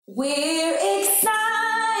We're excited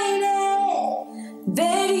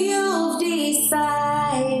that you've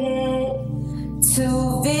decided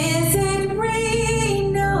to visit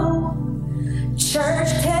Reno Church,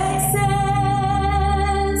 Texas.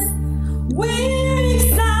 We're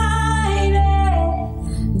excited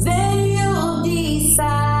that you've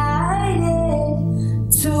decided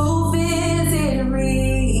to visit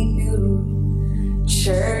Reno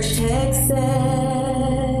Church, Texas.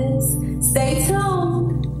 Stay tuned.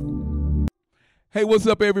 Hey, what's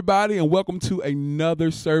up, everybody, and welcome to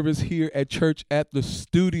another service here at Church at the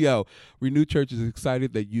Studio. Renew Church is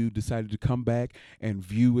excited that you decided to come back and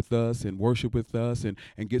view with us and worship with us and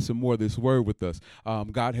get some more of this word with us.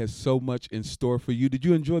 God has so much in store for you. Did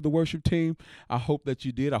you enjoy the worship team? I hope that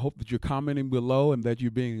you did. I hope that you're commenting below and that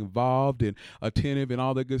you're being involved and attentive and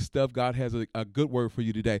all that good stuff. God has a good word for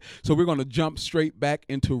you today. So we're going to jump straight back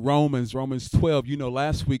into Romans 12. You know,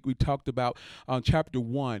 last week we talked about chapter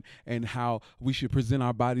 1 and how we should present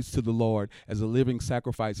our bodies to the Lord as a living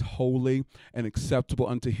sacrifice, holy and acceptable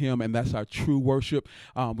unto Him, and that's our true worship.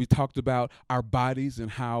 We talked about our bodies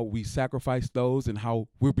and how we sacrifice those and how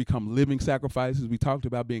we become living sacrifices. We talked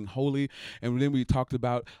about being holy, and then we talked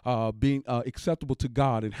about being acceptable to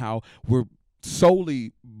God and how we're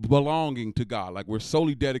solely belonging to God, like we're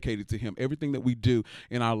solely dedicated to Him. Everything that we do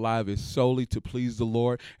in our life is solely to please the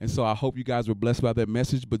Lord. And so I hope you guys were blessed by that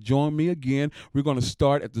message. But join me again. We're going to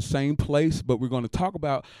start at the same place, but we're going to talk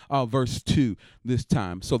about verse 2 this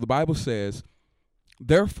time. So the Bible says,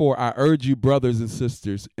 "Therefore I urge you, brothers and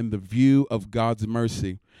sisters, in the view of God's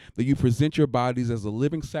mercy, that you present your bodies as a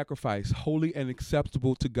living sacrifice, holy and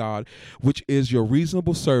acceptable to God, which is your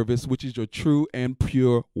reasonable service, which is your true and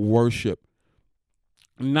pure worship.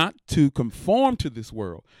 Not to conform to this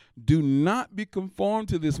world." Do not be conformed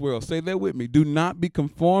to this world. Say that with me. Do not be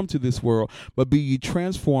conformed to this world, but be ye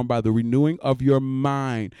transformed by the renewing of your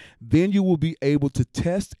mind. Then you will be able to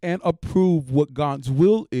test and approve what God's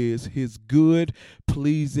will is, His good,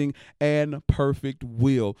 pleasing, and perfect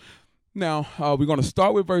will. Now, we're going to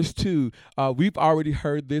start with verse 2. We've already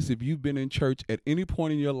heard this. If you've been in church at any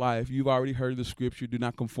point in your life, you've already heard the scripture, do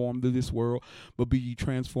not conform to this world, but be ye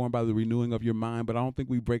transformed by the renewing of your mind. But I don't think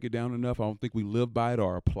we break it down enough. I don't think we live by it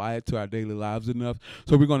or apply it to our daily lives enough.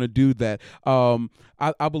 So we're going to do that.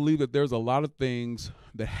 I believe that there's a lot of things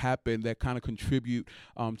that happen that kind of contribute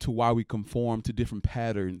to why we conform to different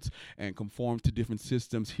patterns and conform to different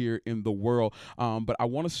systems here in the world. But I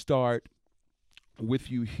want to start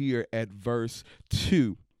with you here at verse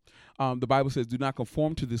 2. The Bible says, "Do not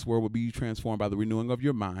conform to this world, but be transformed by the renewing of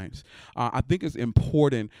your minds." I think it's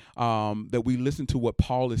important that we listen to what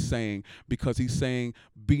Paul is saying, because he's saying,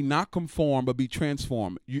 be not conformed, but be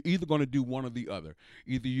transformed. You're either going to do one or the other.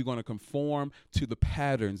 Either you're going to conform to the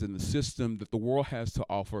patterns and the system that the world has to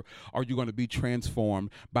offer, or you're going to be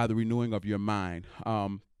transformed by the renewing of your mind.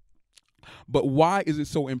 But why is it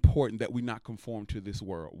so important that we not conform to this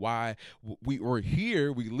world? Why we are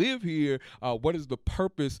here, we live here. What is the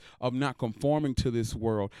purpose of not conforming to this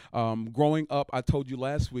world? Growing up, I told you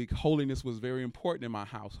last week, holiness was very important in my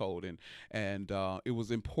household, and it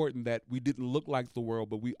was important that we didn't look like the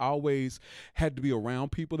world, but we always had to be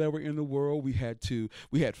around people that were in the world. We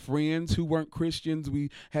had friends who weren't Christians.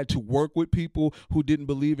 We had to work with people who didn't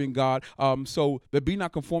believe in God. So the be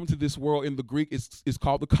not conformed to this world in the Greek is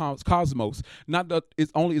called the cosmos. Not that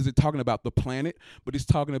it's only is it talking about the planet, but it's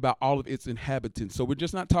talking about all of its inhabitants. So we're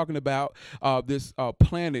just not talking about this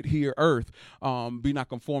planet here, Earth, be not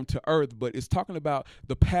conformed to Earth, but it's talking about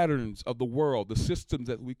the patterns of the world, the systems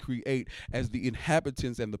that we create as the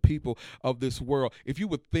inhabitants and the people of this world. If you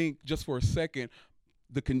would think just for a second,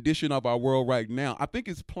 the condition of our world right now, I think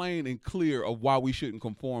it's plain and clear of why we shouldn't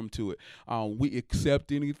conform to it. We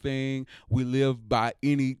accept anything. We live by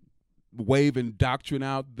any wave and doctrine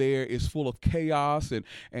out there. Is full of chaos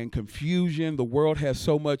and confusion. The world has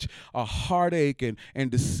so much heartache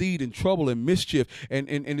and deceit and trouble and mischief, and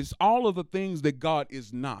it's all of the things that God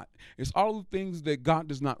is not. It's all of the things that God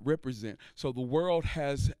does not represent. So the world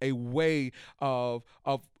has a way of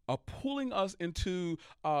pulling us into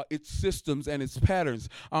its systems and its patterns.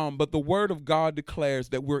 But the word of God declares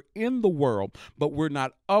that we're in the world, but we're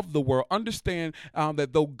not of the world. Understand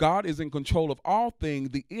that though God is in control of all things,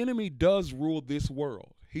 the enemy does rule this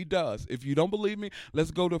world. He does. If you don't believe me, let's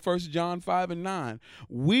go to 1 John 5:9.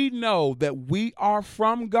 We know that we are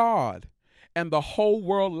from God, and the whole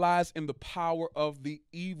world lies in the power of the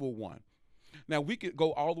evil one. Now, we could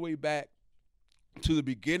go all the way back to the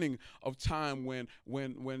beginning of time when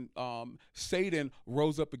Satan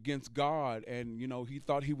rose up against God, and he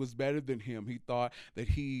thought he was better than him. He thought that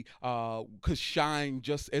he could shine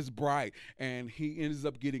just as bright, and he ends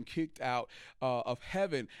up getting kicked out of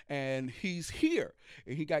heaven, and he's here,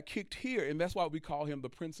 and he got kicked here, and that's why we call him the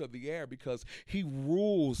Prince of the Air, because he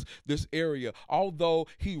rules this area. Although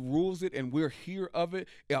he rules it and we're here of it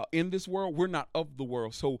in this world, we're not of the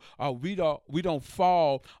world. So we don't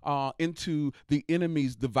fall into the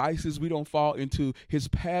enemy's devices. We don't fall into his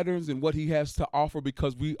patterns and what he has to offer,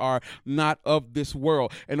 because we are not of this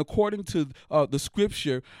world. And according to the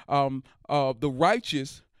scripture, the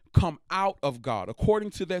righteous come out of God. According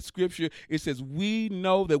to that scripture, it says we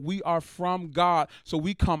know that we are from God, so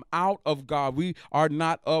we come out of God. We are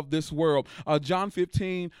not of this world. John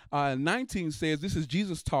 15:19 says, this is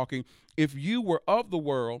Jesus talking, if you were of the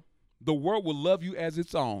world will love you as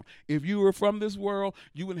its own. If you were from this world,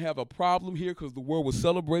 you wouldn't have a problem here, because the world will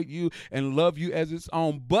celebrate you and love you as its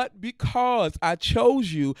own. But because I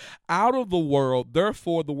chose you out of the world,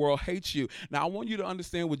 therefore the world hates you. Now, I want you to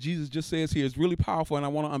understand what Jesus just says here. It's really powerful, and I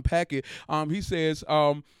want to unpack it. He says,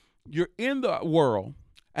 you're in the world,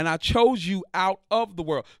 and I chose you out of the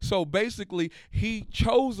world. So basically, he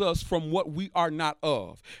chose us from what we are not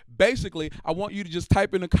of. Basically, I want you to just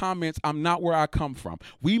type in the comments, I'm not where I come from.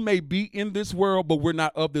 We may be in this world, but we're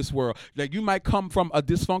not of this world. Like, you might come from a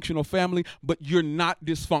dysfunctional family, but you're not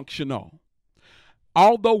dysfunctional.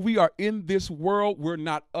 Although we are in this world, we're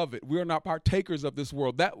not of it. We're not partakers of this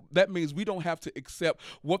world. That means we don't have to accept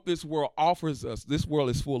what this world offers us. This world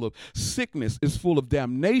is full of sickness. It's full of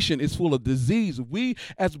damnation. It's full of disease. We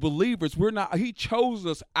as believers, he chose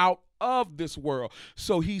us out of this world.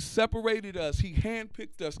 So he separated us. He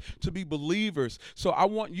handpicked us to be believers. So I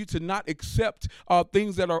want you to not accept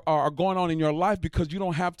things that are going on in your life, because you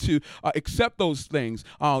don't have to accept those things.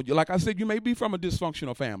 Like I said, you may be from a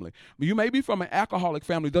dysfunctional family. You may be from an alcoholic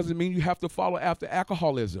family. Doesn't mean you have to follow after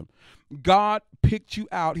alcoholism. God picked you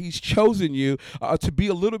out. He's chosen you to be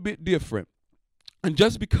a little bit different. And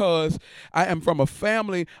just because I am from a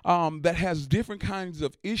family that has different kinds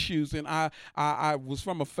of issues, and I was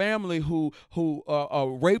from a family who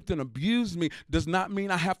raped and abused me, does not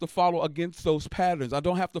mean I have to follow against those patterns. I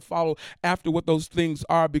don't have to follow after what those things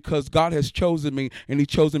are, because God has chosen me, and He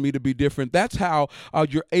chosen me to be different. That's how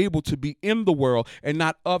you're able to be in the world and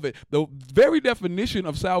not of it. The very definition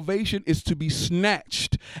of salvation is to be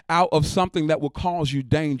snatched out of something that will cause you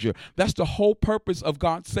danger. That's the whole purpose of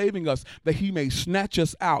God saving us, that He may snatch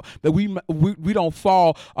us out, that we don't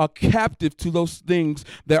fall captive to those things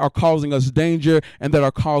that are causing us danger and that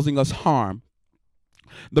are causing us harm.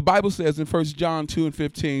 The Bible says in 1 John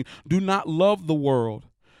 2:15, do not love the world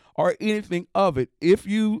or anything of it. If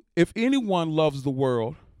anyone loves the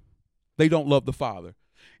world, they don't love the Father.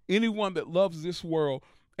 Anyone that loves this world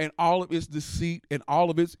and all of its deceit and all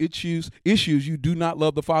of its issues, you do not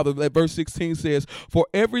love the Father. That verse 16 says, for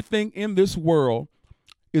everything in this world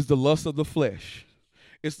is the lust of the flesh.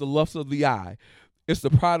 It's the lust of the eye. It's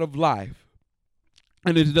the pride of life.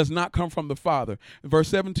 And it does not come from the Father. Verse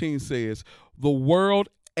 17 says, the world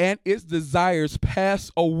and its desires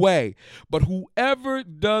pass away, but whoever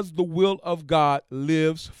does the will of God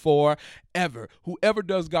lives forever. Whoever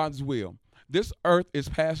does God's will. This earth is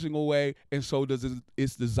passing away, and so does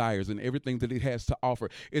its desires and everything that it has to offer.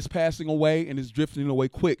 It's passing away, and it's drifting away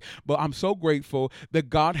quick. But I'm so grateful that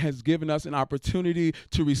God has given us an opportunity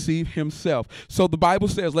to receive Himself. So the Bible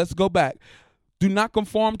says, let's go back. Do not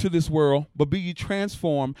conform to this world, but be ye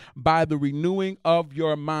transformed by the renewing of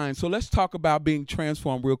your mind. So let's talk about being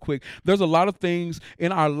transformed real quick. There's a lot of things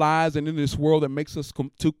in our lives and in this world that makes us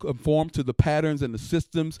to conform to the patterns and the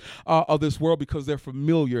systems of this world, because they're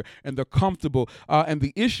familiar and they're comfortable. And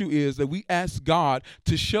the issue is that we ask God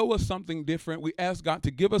to show us something different. We ask God to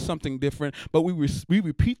give us something different, but we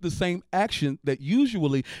repeat the same action that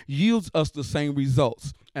usually yields us the same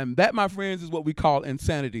results. And that, my friends, is what we call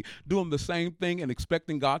insanity, doing the same thing and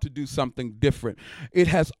expecting God to do something different. It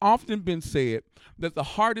has often been said that the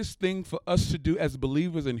hardest thing for us to do as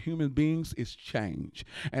believers and human beings is change.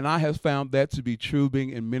 And I have found that to be true.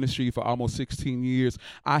 Being in ministry for almost 16 years,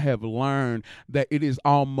 I have learned that it is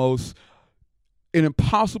almost an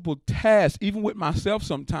impossible task, even with myself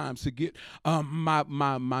sometimes, to get my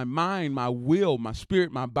mind, my will, my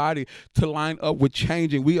spirit, my body to line up with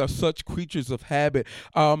changing. We are such creatures of habit.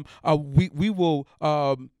 We will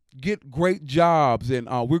get great jobs, and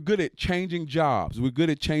we're good at changing jobs. We're good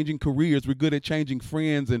at changing careers. We're good at changing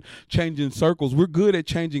friends and changing circles. We're good at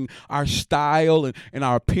changing our style and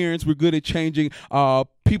our appearance. We're good at changing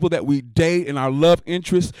people that we date and our love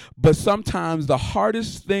interests. But sometimes the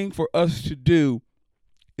hardest thing for us to do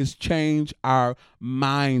is change our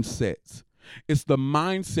mindsets. It's the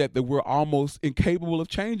mindset that we're almost incapable of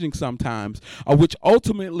changing sometimes, which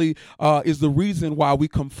ultimately is the reason why we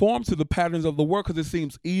conform to the patterns of the world, because it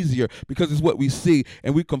seems easier, because it's what we see.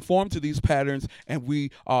 And we conform to these patterns, and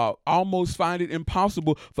we almost find it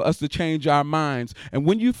impossible for us to change our minds. And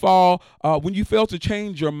when you fail to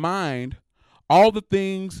change your mind, all the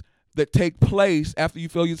things that take place after you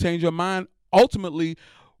fail to change your mind ultimately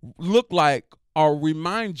look like or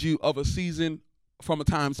remind you of a season from a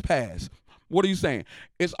time's past. What are you saying?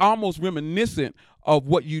 It's almost reminiscent of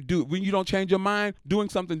what you do. When you don't change your mind, doing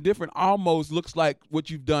something different almost looks like what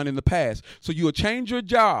you've done in the past. So you'll change your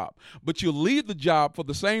job, but you'll leave the job for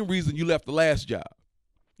the same reason you left the last job.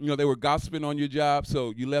 You know, they were gossiping on your job,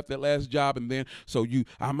 so you left that last job, and then I'm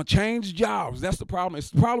going to change jobs. That's the problem.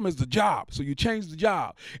 The problem is the job. So you change the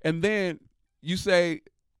job. And then you say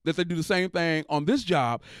that they do the same thing on this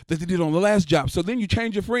job that they did on the last job. So then you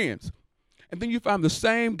change your friends. And then you find the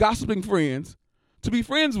same gossiping friends to be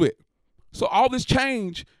friends with. So all this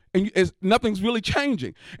change, and nothing's really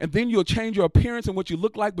changing. And then you'll change your appearance and what you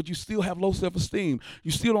look like, but you still have low self-esteem.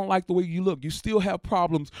 You still don't like the way you look. You still have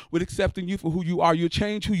problems with accepting you for who you are. You'll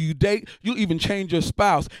change who you date. You'll even change your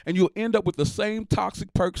spouse. And you'll end up with the same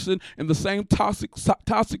toxic person in the same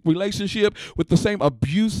toxic relationship with the same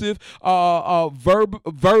abusive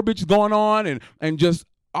verbiage going on and just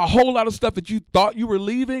a whole lot of stuff that you thought you were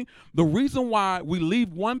leaving. The reason why we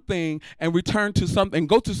leave one thing and return to something,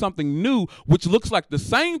 go to something new, which looks like the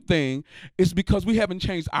same thing, is because we haven't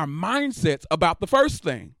changed our mindsets about the first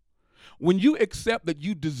thing. When you accept that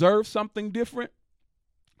you deserve something different,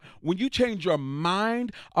 when you change your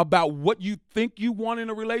mind about what you think you want in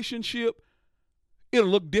a relationship, it'll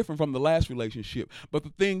look different from the last relationship. But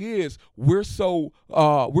the thing is, we're so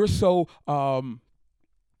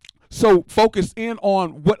focused in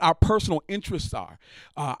on what our personal interests are.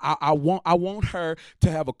 I want her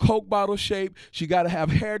to have a Coke bottle shape. She got to have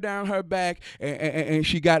hair down her back, and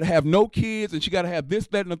she got to have no kids, and she got to have this,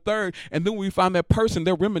 that, and the third. And then when we find that person,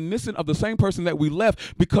 they're reminiscent of the same person that we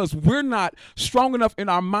left, because we're not strong enough in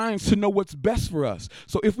our minds to know what's best for us.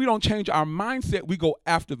 So if we don't change our mindset, we go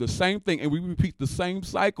after the same thing, and we repeat the same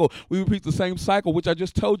cycle. Which I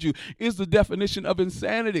just told you is the definition of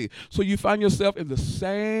insanity. So you find yourself in the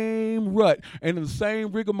same rut and in the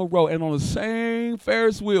same rigmarole and on the same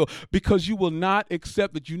Ferris wheel, because you will not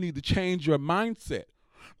accept that you need to change your mindset.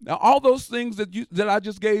 Now, all those things that I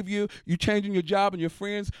just gave you changing your job and your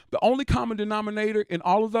friends, the only common denominator in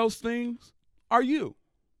all of those things are you.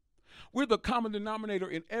 We're the common denominator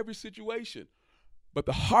in every situation. But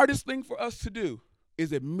the hardest thing for us to do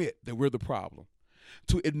is admit that we're the problem.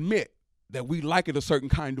 To admit that we like it a certain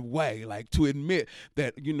kind of way, like to admit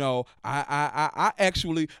that, I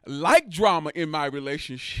actually like drama in my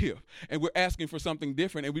relationship, and we're asking for something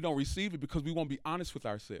different, and we don't receive it because we won't be honest with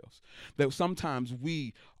ourselves, that sometimes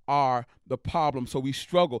we are the problem, so we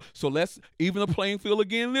struggle. So let's even the playing field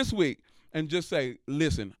again this week and just say,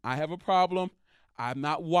 listen, I have a problem. I'm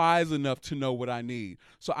not wise enough to know what I need.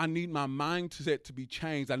 So I need my mindset to be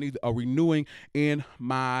changed. I need a renewing in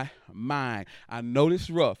my mind. I know it's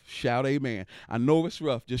rough. Shout amen. I know it's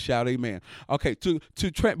rough. Just shout amen. Okay, to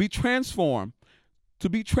be transformed,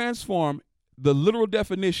 the literal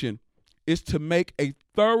definition is to make a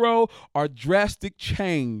thorough or drastic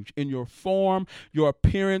change in your form, your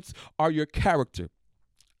appearance, or your character.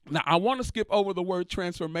 Now, I want to skip over the word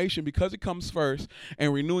transformation because it comes first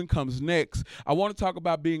and renewing comes next. I want to talk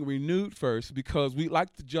about being renewed first because we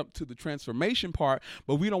like to jump to the transformation part,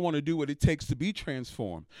 but we don't want to do what it takes to be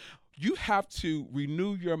transformed. You have to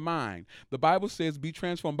renew your mind. The Bible says be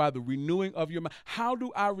transformed by the renewing of your mind. How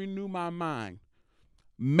do I renew my mind?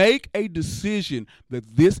 Make a decision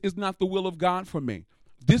that this is not the will of God for me.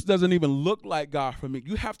 This doesn't even look like God for me.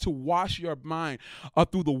 You have to wash your mind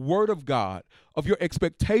through the word of God, of your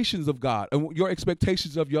expectations of God, and your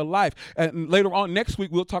expectations of your life. And later on, next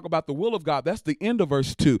week, we'll talk about the will of God. That's the end of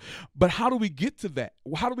verse 2. But how do we get to that?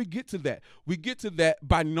 How do we get to that? We get to that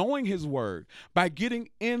by knowing his word, by getting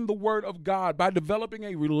in the word of God, by developing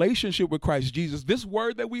a relationship with Christ Jesus. This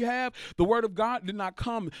word that we have, the word of God, did not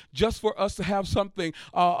come just for us to have something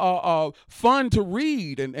fun to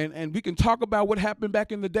read, and we can talk about what happened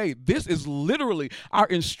back in the day. This is literally our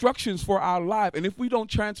instructions for our life. And if we don't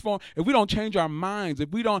transform, if we don't change our minds, if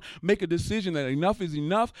we don't make a decision that enough is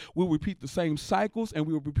enough, we'll repeat the same cycles, and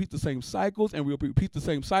we'll repeat the same cycles, and we'll repeat the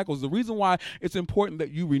same cycles. The reason why it's important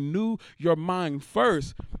that you renew your mind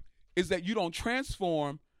first is that you don't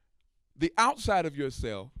transform the outside of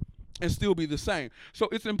yourself and still be the same. So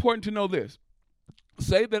it's important to know this.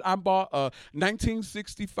 Say that I bought a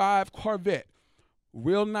 1965 Corvette,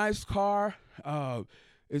 real nice car.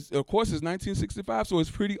 Of course, it's 1965, so it's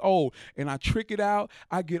pretty old. And I trick it out.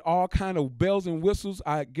 I get all kind of bells and whistles.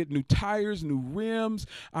 I get new tires, new rims.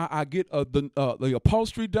 I get the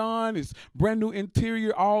upholstery done. It's brand new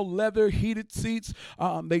interior, all leather, heated seats.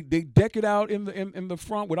 They deck it out in the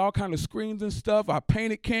front with all kind of screens and stuff. I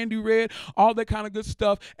paint it candy red, all that kind of good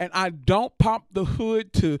stuff. And I don't pop the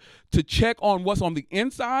hood to check on what's on the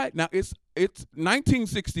inside. Now it's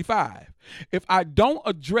 1965. If I don't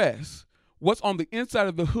address what's on the inside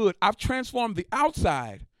of the hood, I've transformed the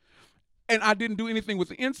outside, and I didn't do anything with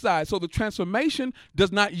the inside. So the transformation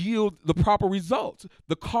does not yield the proper results.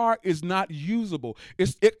 The car is not usable.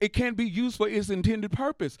 It can't be used for its intended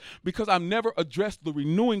purpose because I've never addressed the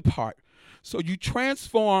renewing part. So you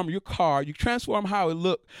transform your car, you transform how it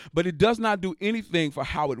looks, but it does not do anything for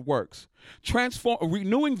how it works.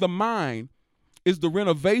 Renewing the mind is the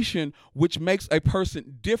renovation which makes a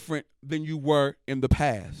person different than you were in the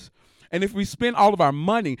past. And if we spend all of our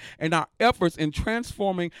money and our efforts in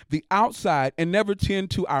transforming the outside and never tend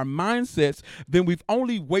to our mindsets, then we've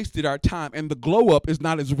only wasted our time, and the glow up is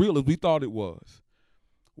not as real as we thought it was.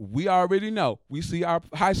 We already know. We see our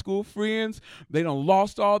high school friends. They done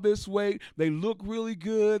lost all this weight. They look really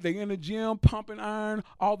good. They in the gym pumping iron,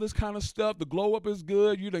 all this kind of stuff. The glow up is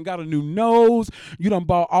good. You done got a new nose. You done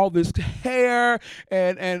bought all this hair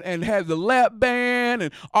and had the lap band.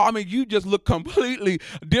 And you just look completely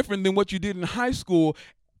different than what you did in high school.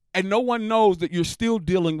 And no one knows that you're still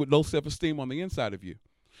dealing with low self-esteem on the inside of you.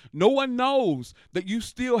 No one knows that you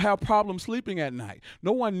still have problems sleeping at night.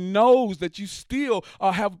 No one knows that you still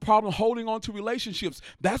have a problem holding on to relationships.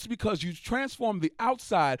 That's because you transformed the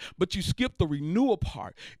outside, but you skipped the renewal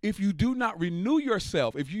part. If you do not renew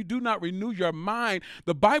yourself, if you do not renew your mind,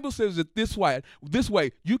 the Bible says that this way,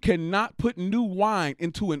 you cannot put new wine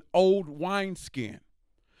into an old wineskin.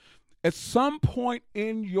 At some point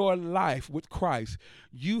in your life with Christ,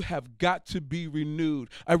 you have got to be renewed.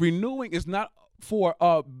 A renewing is not for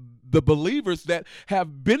the believers that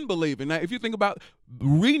have been believing. Now, if you think about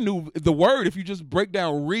renew, the word, if you just break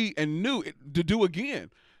down re and new, to do again,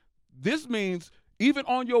 this means even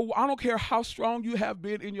on I don't care how strong you have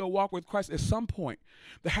been in your walk with Christ, at some point,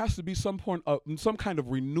 there has to be some kind of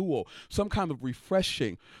renewal, some kind of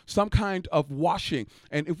refreshing, some kind of washing.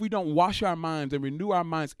 And if we don't wash our minds and renew our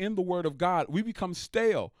minds in the Word of God, we become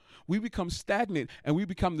stale, we become stagnant, and we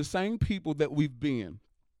become the same people that we've been.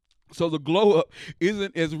 So the glow up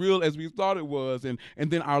isn't as real as we thought it was, and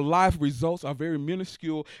then our life results are very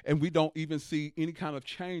minuscule, and we don't even see any kind of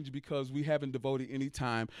change because we haven't devoted any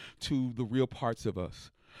time to the real parts of us.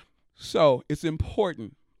 So it's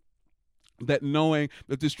important that knowing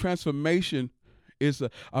that this transformation is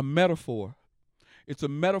a metaphor. It's a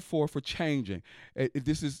metaphor for changing.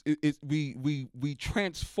 We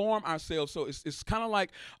transform ourselves. So it's kind of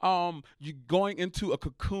like you going into a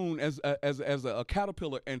cocoon as a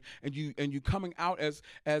caterpillar, and you coming out as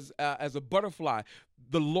a butterfly.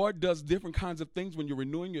 The Lord does different kinds of things when you're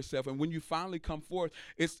renewing yourself, and when you finally come forth,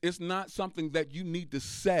 it's not something that you need to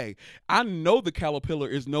say. I know the caterpillar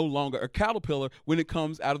is no longer a caterpillar when it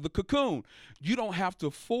comes out of the cocoon. You don't have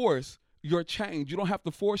to force your change. You don't have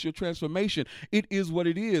to force your transformation. It is what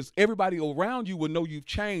it is. Everybody around you will know you've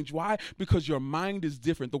changed. Why? Because your mind is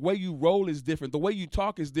different. The way you roll is different. The way you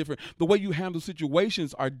talk is different. The way you handle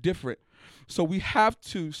situations are different. So we have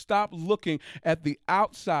to stop looking at the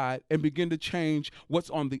outside and begin to change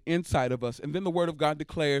what's on the inside of us. And then the Word of God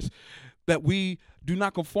declares that we do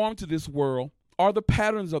not conform to this world or the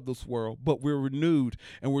patterns of this world, but we're renewed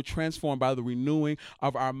and we're transformed by the renewing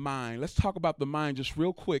of our mind. Let's talk about the mind just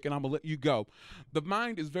real quick, and I'm going to let you go. The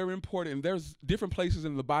mind is very important, and there's different places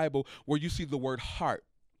in the Bible where you see the word heart.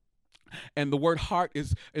 And the word heart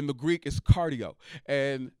is, in the Greek, is cardio.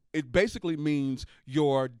 And it basically means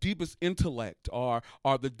your deepest intellect or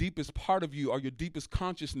the deepest part of you or your deepest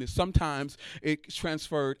consciousness. Sometimes it's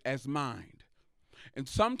transferred as mind. And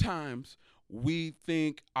sometimes we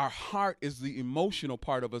think our heart is the emotional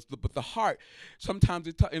part of us, but the heart, sometimes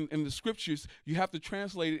in the scriptures, you have to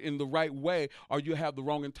translate it in the right way or you have the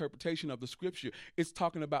wrong interpretation of the scripture. It's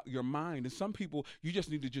talking about your mind. And some people, you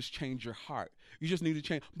just need to just change your heart. You just need to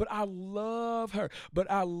change. But I love her.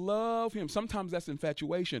 But I love him. Sometimes that's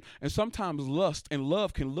infatuation. And sometimes lust and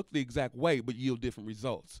love can look the exact way but yield different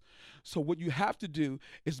results. So what you have to do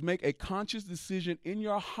is make a conscious decision in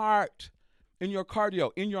your heart, in your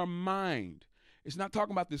cardio, in your mind. It's not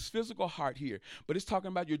talking about this physical heart here, but it's talking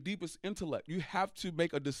about your deepest intellect. You have to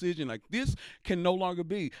make a decision like this can no longer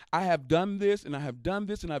be. I have done this and I have done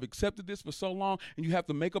this and I've accepted this for so long, and you have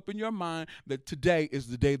to make up in your mind that today is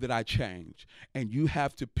the day that I change. And you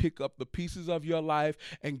have to pick up the pieces of your life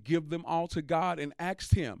and give them all to God and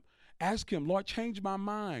ask him. Ask him, Lord, change my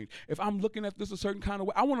mind. If I'm looking at this a certain kind of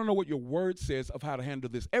way, I want to know what your word says of how to handle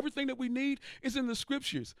this. Everything that we need is in the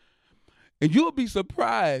scriptures. And you'll be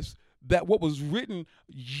surprised that what was written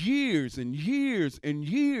years and years and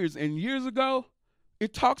years and years ago,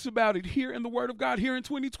 it talks about it here in the Word of God, here in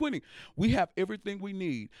 2020. We have everything we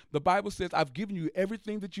need. The Bible says, I've given you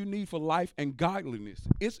everything that you need for life and godliness.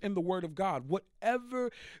 It's in the Word of God. Whatever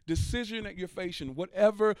decision that you're facing,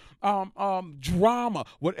 whatever drama,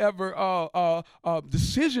 whatever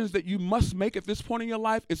decisions that you must make at this point in your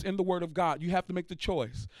life, it's in the Word of God. You have to make the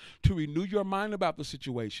choice to renew your mind about the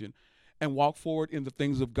situation and walk forward in the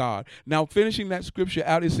things of God. Now, finishing that scripture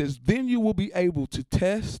out, it says, then you will be able to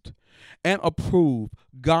test and approve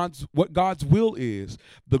what God's will is,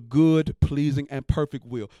 the good, pleasing, and perfect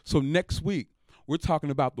will. So next week, we're talking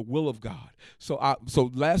about the will of God. So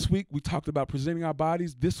last week, we talked about presenting our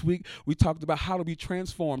bodies. This week, we talked about how to be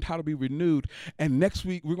transformed, how to be renewed. And next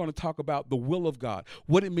week, we're going to talk about the will of God,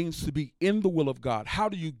 what it means to be in the will of God. How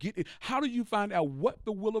do you get it? How do you find out what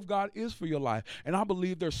the will of God is for your life? And I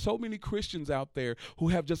believe there's so many Christians out there who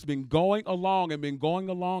have just been going along and been going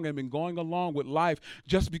along and been going along with life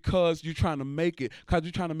just because you're trying to make it, because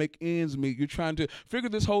you're trying to make ends meet. You're trying to figure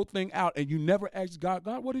this whole thing out, and you never ask God,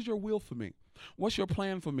 what is your will for me? What's your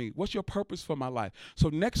plan for me? What's your purpose for my life? So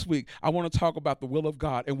next week, I want to talk about the will of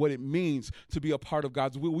God and what it means to be a part of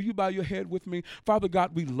God's will. Will you bow your head with me? Father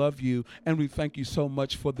God, we love you, and we thank you so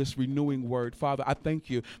much for this renewing word. Father, I thank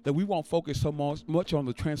you that we won't focus so much on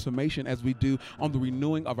the transformation as we do on the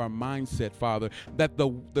renewing of our mindset, Father, that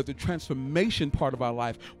the transformation part of our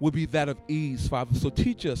life will be that of ease, Father. So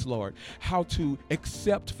teach us, Lord, how to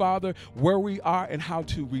accept, Father, where we are and how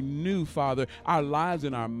to renew, Father, our lives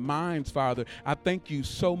and our minds, Father. I thank you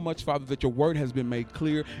so much, Father, that your word has been made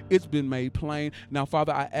clear. It's been made plain. Now,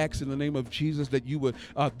 Father, I ask in the name of Jesus that you would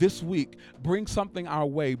this week bring something our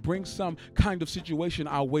way, bring some kind of situation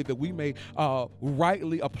our way that we may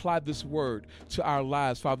rightly apply this word to our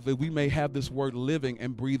lives, Father, that we may have this word living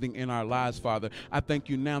and breathing in our lives, Father. I thank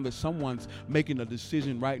you now that someone's making a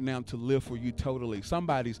decision right now to live for you totally.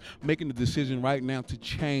 Somebody's making a decision right now to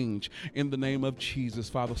change in the name of Jesus,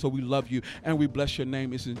 Father. So we love you and we bless your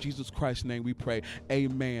name. It's in Jesus Christ's name we pray.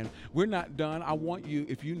 Amen. We're not done. I want you,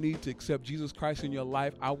 if you need to accept Jesus Christ in your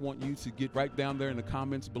life, I want you to get right down there in the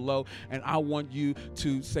comments below, and I want you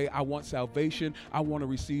to say, I want salvation. I want to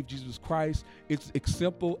receive Jesus Christ. It's as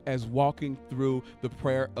simple as walking through the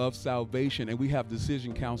prayer of salvation, and we have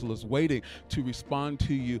decision counselors waiting to respond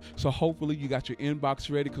to you. So hopefully you got your inbox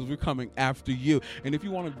ready, because we're coming after you. And if you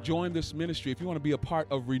want to join this ministry, if you want to be a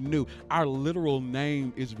part of Renew, our literal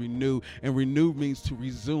name is Renew, and Renew means to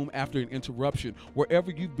resume after an interruption. Wherever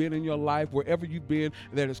you've been in your life, wherever you've been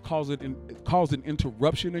that has caused an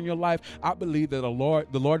interruption in your life, I believe that the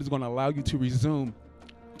Lord is going to allow you to resume,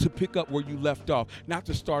 to pick up where you left off, not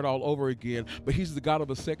to start all over again, but he's the God of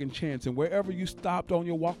a second chance. And wherever you stopped on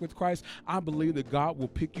your walk with Christ, I believe that God will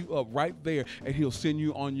pick you up right there and he'll send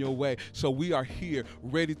you on your way. So we are here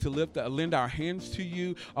ready to lend our hands to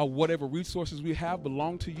you. Whatever resources we have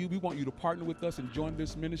belong to you. We want you to partner with us and join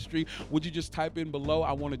this ministry. Would you just type in below,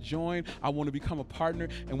 I want to join, I want to become a partner,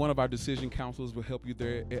 and one of our decision counselors will help you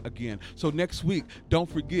there again. So next week, don't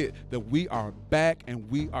forget that we are back and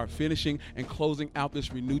we are finishing and closing out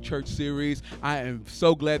this Renew Church series. I am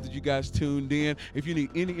so glad that you guys tuned in. If you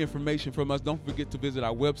need any information from us, don't forget to visit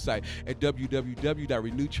our website at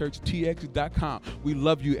www.renewchurchtx.com. We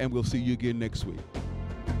love you, and we'll see you again next week.